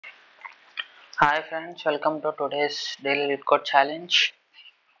Hi friends, welcome to today's daily Leetcode challenge.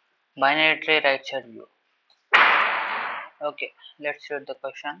 Binary tree right side view. Okay, let's read the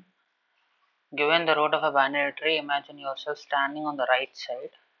question. Given the root of a binary tree, imagine yourself standing on the right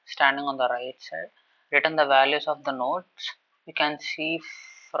side. Written the values of the nodes you can see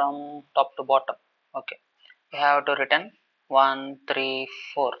from top to bottom. Okay, we have to written 1, 3,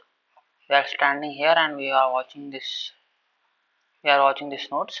 4. We are standing here and we are watching this. We are watching these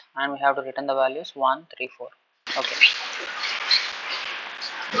nodes and we have to written the values 1, 3, 4. Okay.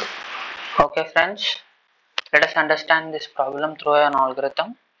 Okay, friends. Let us understand this problem through an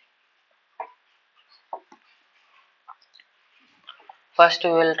algorithm. First, we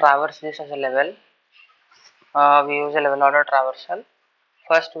will traverse this as a level. We use a level order traversal.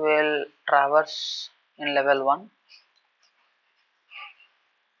 First, we will traverse in level 1.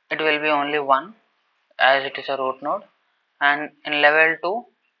 It will be only 1 as it is a root node. And in level 2,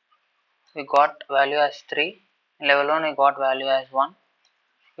 we got value as 3. In level 1, we got value as 1,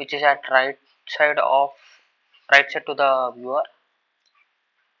 which is at right side to the viewer.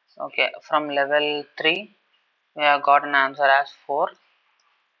 Okay, from level 3, we have got an answer as 4.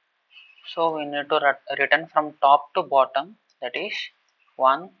 So we need to return from top to bottom, that is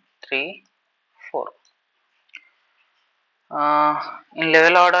 1, 3, 4. In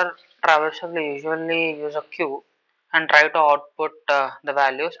level order traversal, we usually use a queue and try to output the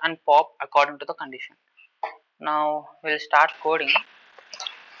values and pop according to the condition. Now we'll start coding.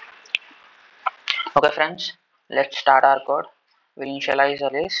 Okay friends, let's start our code. We'll initialize a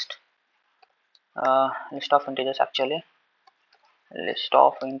list of integers actually. List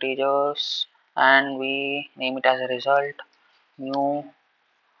of integers, and we name it as a result new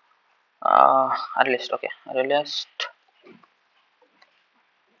array list. Okay, array list,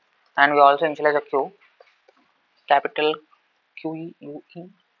 and we also initialize a queue, capital QUE,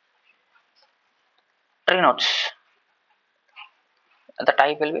 tree nodes. The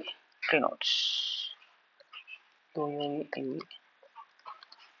type will be tree nodes. QUE,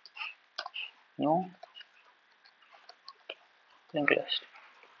 new linked list.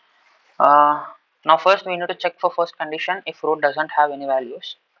 Now first we need to check for first condition if root doesn't have any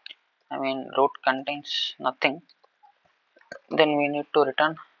values. I mean root contains nothing. Then we need to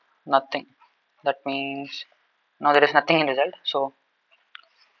return nothing. That means now there is nothing in result. So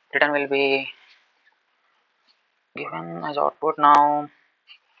return will be given as output. Now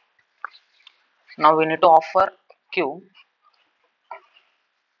we need to offer q.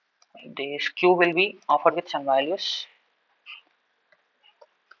 This q will be offered with some values.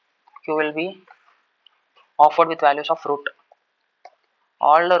 Q will be offered with values of root.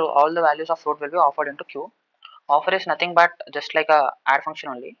 All the values of root will be offered into q. Offer is nothing but just like a add function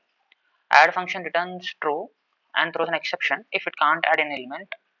only. Add function returns true and throws an exception if it can't add an element.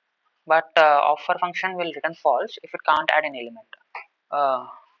 But offer function will return false if it can't add an element.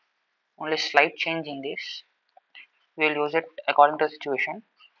 Only slight change in this. We will use it according to the situation.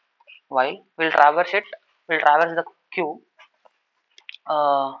 While we'll traverse the queue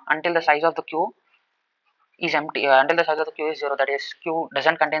until the size of the queue is empty. Until the size of the queue is 0, that is queue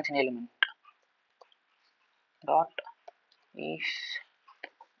doesn't contain any element. Dot is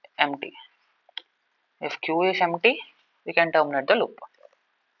empty. If queue is empty, we can terminate the loop.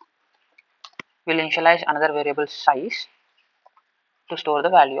 We'll initialize another variable size to store the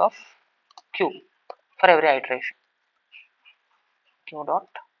value of q for every iteration. Q dot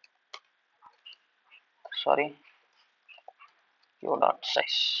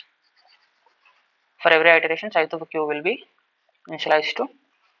size. For every iteration, size of a q will be initialized to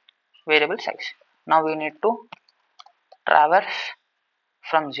variable size. Now we need to traverse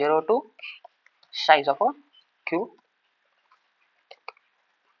from 0 to size of a q.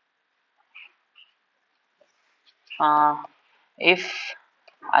 If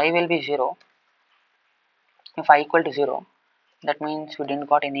I will be 0, if I equal to 0, that means we didn't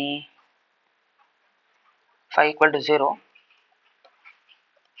got any. If I equal to 0,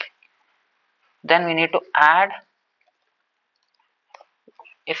 then we need to add.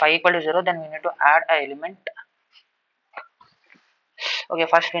 If I equal to 0, then we need to add an element. Okay,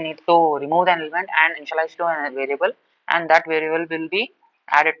 first we need to remove an element and initialize to a variable, and that variable will be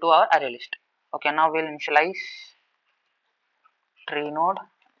added to our array list. Okay, now we'll initialize tree node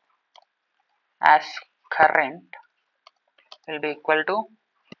as current will be equal to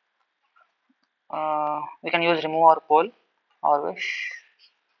we can use remove or poll always.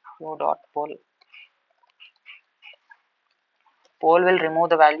 Q dot poll will remove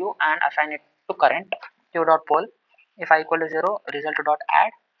the value and assign it to current. Q dot poll, if I equal to 0, result dot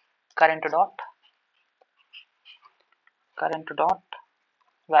add current dot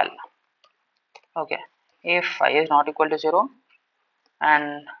val. Okay, if I is not equal to 0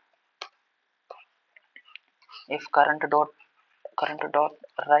 and if current dot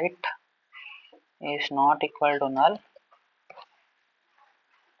right is not equal to null,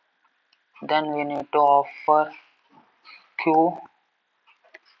 then we need to offer q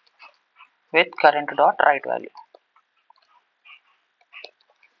with current dot right value.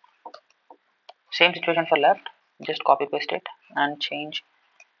 Same situation for left, just copy paste it and change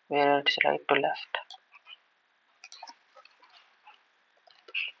where it's right to left.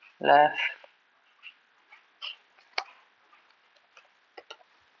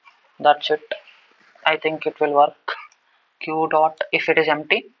 That's it. I think it will work. Q dot, if it is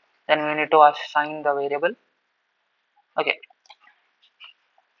empty, then we need to assign the variable. Okay,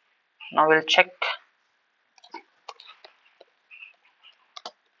 now we'll check.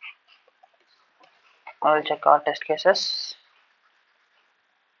 I will check our test cases.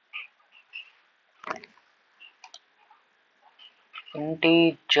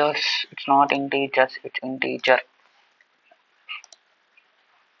 Integers, it's not integers, it's integer.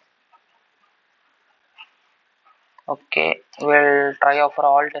 Okay, we'll try out for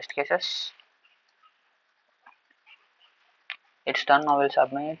all test cases. It's done. Now we'll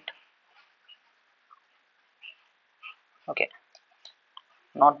submit. Okay,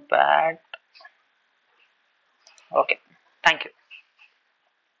 not bad. Okay, thank you.